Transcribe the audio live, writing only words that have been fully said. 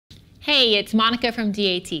Hey, it's Monica from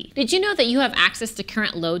DAT. Did you know that you have access to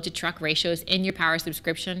current load to truck ratios in your Power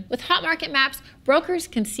subscription? With Hot Market Maps, brokers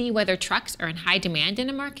can see whether trucks are in high demand in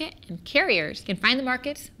a market, and carriers can find the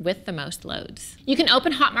markets with the most loads. You can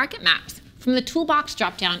open Hot Market Maps from the Toolbox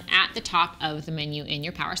dropdown at the top of the menu in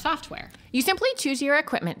your Power software. You simply choose your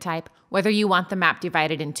equipment type, whether you want the map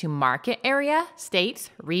divided into market area, states,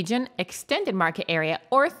 region, extended market area,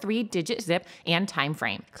 or 3-digit zip and time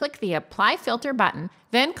frame. Click the Apply Filter button,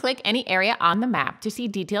 then click any area on the map to see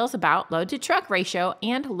details about load to truck ratio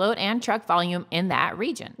and load and truck volume in that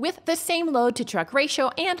region, with the same load to truck ratio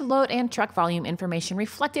and load and truck volume information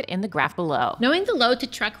reflected in the graph below. Knowing the load to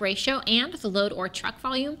truck ratio and the load or truck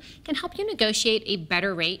volume can help you negotiate a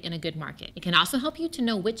better rate in a good market. It can also help you to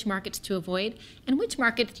know which markets to avoid and which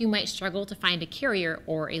markets you might struggle to find a carrier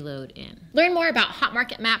or a load in. Learn more about Hot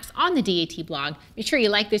Market Maps on the DAT blog. Be sure you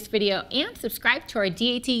like this video and subscribe to our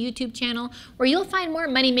DAT YouTube channel, where you'll find more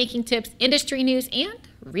money-making tips, industry news, and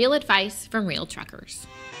real advice from real truckers.